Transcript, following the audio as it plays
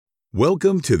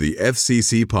Welcome to the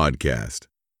FCC podcast.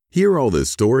 Hear all the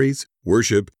stories,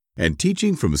 worship, and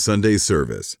teaching from Sunday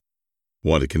service.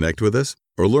 Want to connect with us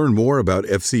or learn more about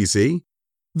FCC?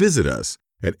 Visit us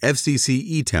at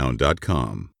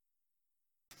fccetown.com.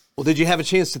 Well, did you have a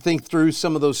chance to think through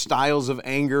some of those styles of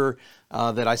anger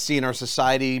that I see in our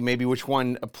society, maybe which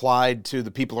one applied to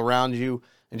the people around you?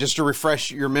 And just to refresh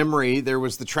your memory, there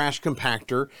was the trash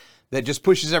compactor that just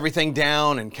pushes everything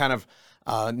down and kind of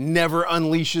never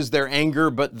unleashes their anger,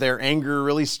 but their anger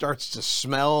really starts to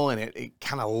smell and it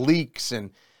kind of leaks and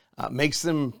makes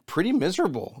them pretty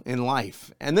miserable in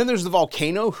life. And then there's the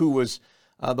volcano, who was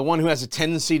the one who has a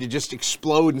tendency to just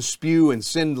explode and spew and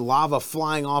send lava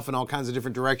flying off in all kinds of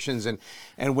different directions.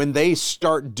 And when they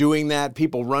start doing that,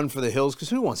 people run for the hills because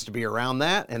who wants to be around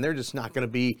that? And they're just not going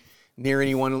to be near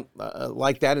anyone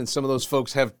like that. And some of those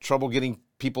folks have trouble getting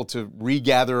people to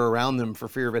regather around them for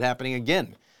fear of it happening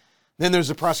again. Then there's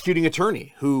a prosecuting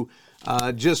attorney who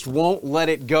just won't let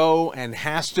it go and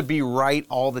has to be right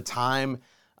all the time.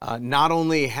 Not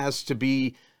only has to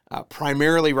be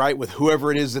primarily right with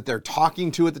whoever it is that they're talking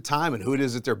to at the time and who it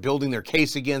is that they're building their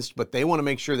case against, but they want to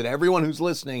make sure that everyone who's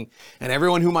listening and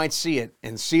everyone who might see it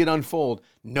and see it unfold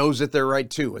knows that they're right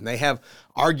too. And they have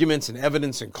arguments and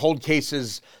evidence and cold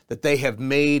cases that they have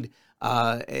made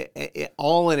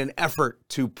all in an effort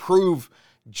to prove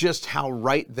just how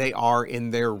right they are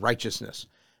in their righteousness.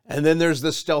 And then there's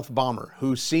the stealth bomber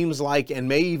who seems like and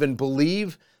may even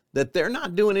believe that they're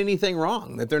not doing anything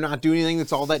wrong, that they're not doing anything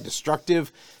that's all that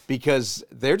destructive because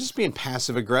they're just being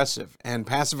passive aggressive. And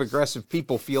passive aggressive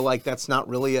people feel like that's not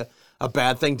really a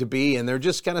bad thing to be. And they're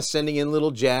just kind of sending in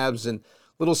little jabs and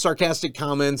little sarcastic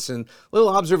comments and little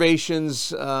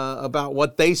observations about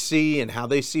what they see and how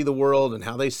they see the world and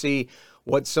how they see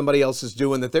what somebody else is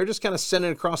doing, that they're just kind of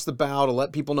sending across the bow to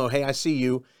let people know, hey, I see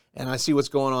you and I see what's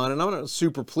going on and I'm not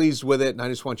super pleased with it and I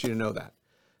just want you to know that.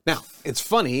 Now, it's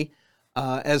funny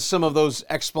as some of those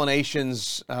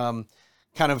explanations kind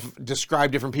of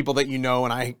describe different people that you know,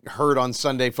 and I heard on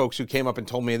Sunday folks who came up and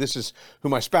told me this is who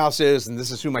my spouse is and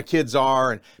this is who my kids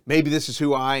are and maybe this is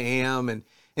who I am. And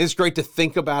it's great to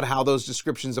think about how those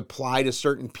descriptions apply to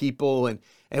certain people. And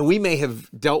we may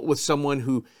have dealt with someone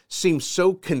who seems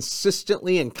so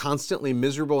consistently and constantly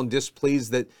miserable and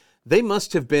displeased that they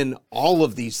must have been all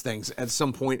of these things at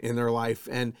some point in their life.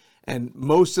 And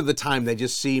most of the time they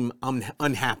just seem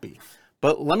unhappy.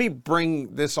 But let me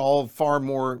bring this all far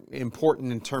more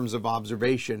important in terms of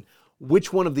observation.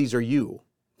 Which one of these are you?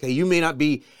 Okay, you may not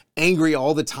be angry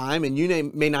all the time, and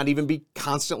you may not even be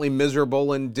constantly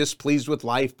miserable and displeased with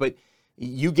life, but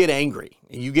you get angry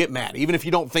and you get mad. Even if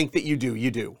you don't think that you do, you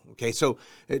do. Okay, so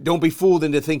don't be fooled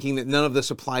into thinking that none of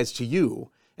this applies to you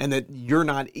and that you're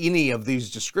not any of these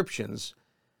descriptions.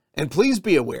 And please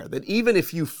be aware that even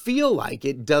if you feel like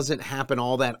it doesn't happen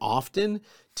all that often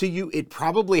to you, it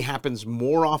probably happens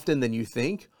more often than you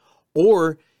think,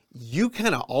 or you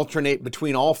kind of alternate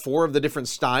between all four of the different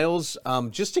styles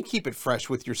just to keep it fresh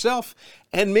with yourself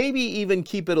and maybe even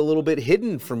keep it a little bit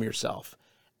hidden from yourself.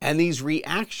 And these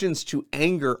reactions to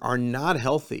anger are not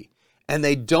healthy, and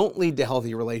they don't lead to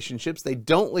healthy relationships. They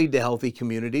don't lead to healthy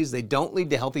communities. They don't lead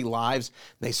to healthy lives.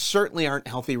 They certainly aren't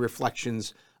healthy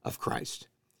reflections of Christ.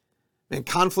 And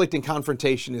conflict and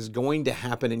confrontation is going to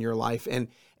happen in your life and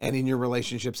in your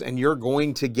relationships, and you're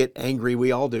going to get angry.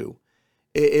 We all do.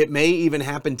 It may even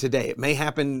happen today. It may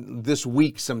happen this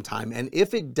week sometime. And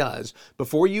if it does,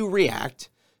 before you react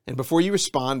and before you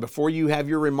respond, before you have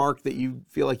your remark that you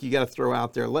feel like you got to throw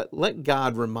out there, let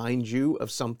God remind you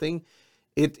of something.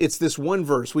 It's this one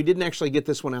verse. We didn't actually get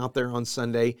this one out there on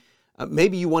Sunday.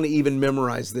 Maybe you want to even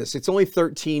memorize this. It's only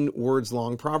 13 words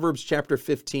long. Proverbs chapter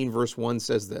 15, verse 1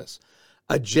 says this: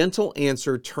 a gentle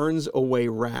answer turns away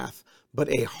wrath, but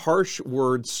a harsh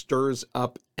word stirs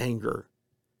up anger.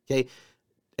 Okay?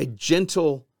 A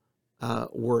gentle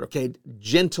word, okay?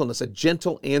 Gentleness, a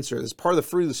gentle answer. This is part of the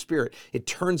fruit of the Spirit. It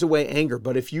turns away anger.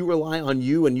 But if you rely on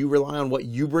you and you rely on what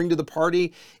you bring to the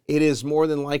party, it is more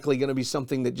than likely going to be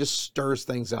something that just stirs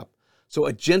things up. So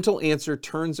a gentle answer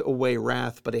turns away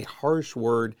wrath, but a harsh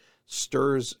word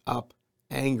stirs up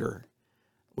anger.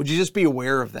 Would you just be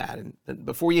aware of that? And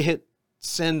before you hit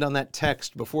send on that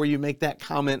text, before you make that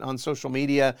comment on social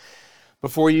media,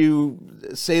 before you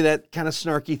say that kind of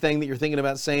snarky thing that you're thinking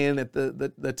about saying at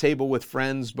the table with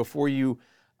friends, before you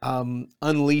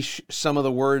unleash some of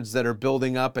the words that are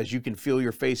building up as you can feel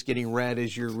your face getting red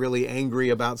as you're really angry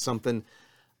about something,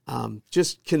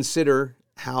 just consider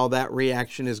how that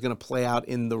reaction is going to play out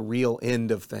in the real end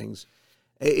of things.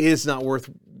 It is not worth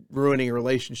ruining a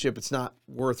relationship. It's not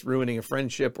worth ruining a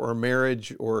friendship or a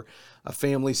marriage or a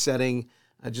family setting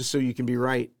just so you can be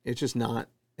right. It's just not.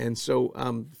 And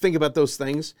so think about those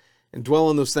things and dwell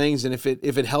on those things. And if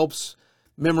it helps,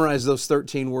 memorize those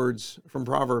 13 words from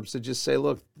Proverbs to just say,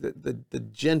 look, the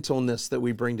gentleness that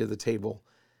we bring to the table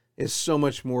is so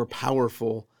much more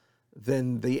powerful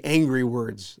than the angry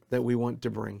words that we want to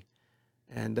bring.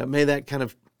 And may that kind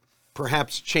of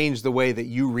perhaps change the way that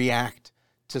you react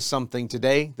to something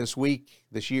today, this week,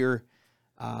 this year.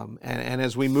 And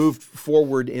as we move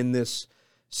forward in this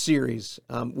series,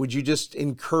 would you just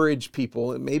encourage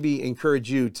people, and maybe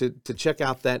encourage you to check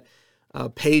out that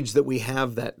page that we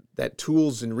have, that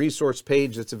tools and resource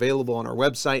page that's available on our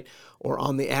website or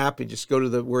on the app. And just go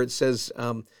to where it says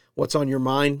what's on your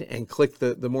mind and click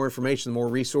the more information, the more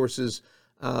resources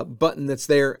button that's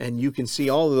there, and you can see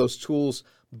all of those tools,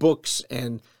 books,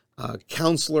 and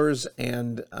counselors,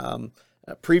 and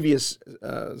previous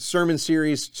sermon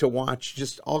series to watch,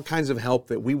 just all kinds of help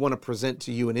that we want to present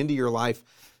to you and into your life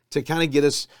to kind of get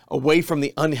us away from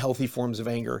the unhealthy forms of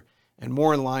anger and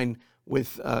more in line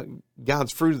with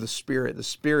God's fruit of the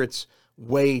Spirit's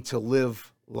way to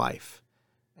live life.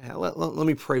 Let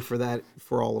me pray for that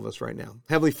for all of us right now.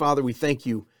 Heavenly Father, we thank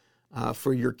you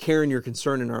for your care and your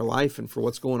concern in our life and for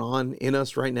what's going on in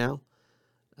us right now.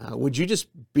 Would you just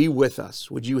be with us?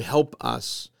 Would you help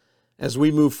us as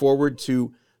we move forward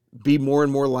to be more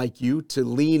and more like you, to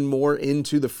lean more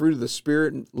into the fruit of the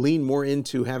Spirit, and lean more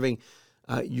into having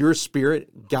your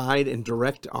Spirit guide and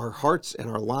direct our hearts and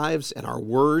our lives and our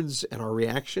words and our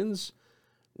reactions,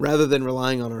 rather than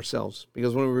relying on ourselves.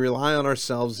 Because when we rely on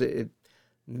ourselves, it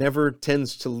never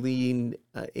tends to lean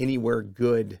anywhere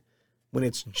good when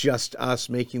it's just us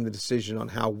making the decision on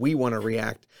how we want to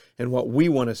react and what we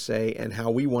want to say and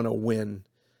how we want to win.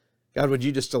 God, would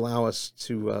you just allow us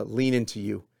to lean into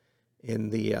you in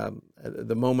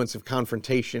the moments of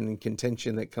confrontation and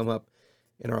contention that come up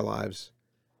in our lives.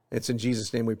 It's in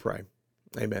Jesus' name we pray.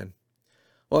 Amen.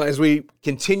 Well, as we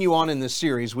continue on in this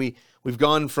series, we've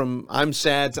gone from I'm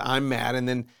sad to I'm mad, and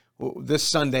then this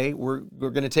Sunday we're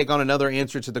going to take on another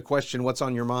answer to the question, what's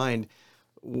on your mind,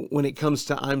 when it comes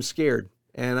to I'm scared.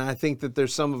 And I think that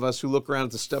there's some of us who look around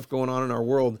at the stuff going on in our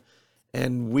world,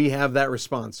 and we have that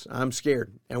response, I'm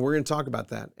scared. And we're going to talk about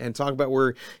that and talk about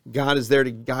where God is there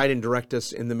to guide and direct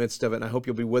us in the midst of it. And I hope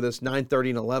you'll be with us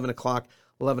 9:30 and 11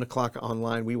 o'clock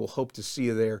online. We will hope to see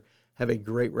you there. Have a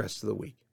great rest of the week.